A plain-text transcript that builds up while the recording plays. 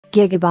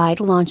Gigabyte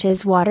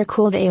launches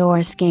water-cooled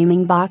AORUS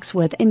gaming box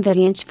with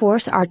NVIDIA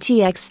GeForce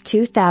RTX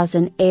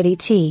 2080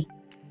 Ti.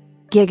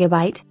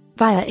 Gigabyte,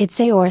 via its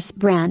AORUS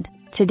brand,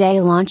 today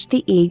launched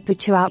the EGPU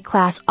to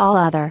outclass all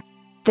other.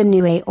 The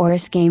new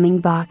AORUS gaming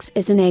box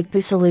is an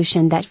EGPU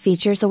solution that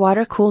features a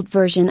water-cooled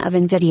version of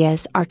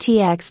NVIDIA's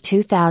RTX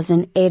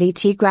 2080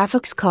 Ti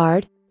graphics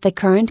card, the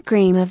current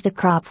cream of the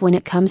crop when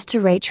it comes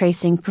to ray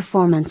tracing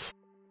performance.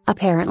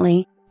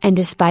 Apparently, and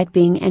despite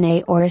being an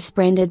AORUS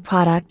branded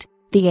product,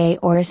 the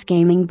AORUS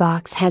gaming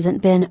box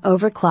hasn't been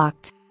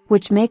overclocked,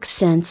 which makes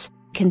sense,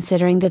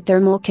 considering the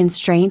thermal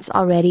constraints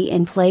already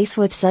in place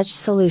with such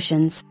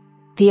solutions.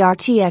 The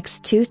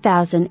RTX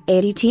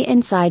 2080 Ti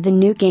inside the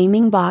new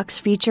gaming box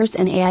features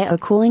an AIO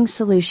cooling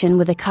solution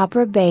with a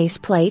copper base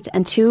plate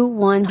and two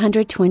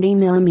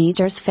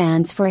 120mm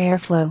fans for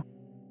airflow.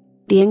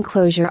 The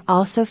enclosure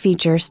also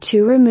features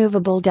two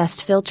removable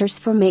dust filters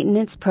for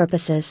maintenance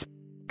purposes.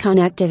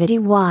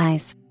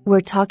 Connectivity-wise, we're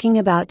talking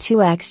about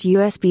 2x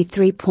USB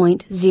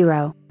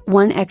 3.0,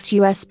 1x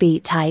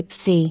USB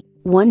Type-C,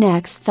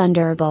 1x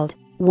Thunderbolt,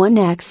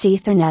 1x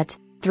Ethernet,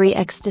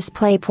 3x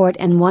DisplayPort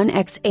and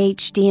 1x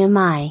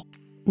HDMI.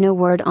 No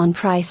word on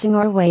pricing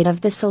or weight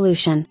of the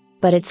solution,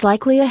 but it's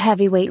likely a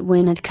heavyweight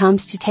when it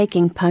comes to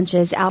taking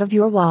punches out of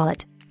your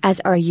wallet, as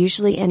are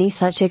usually any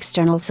such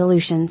external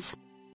solutions.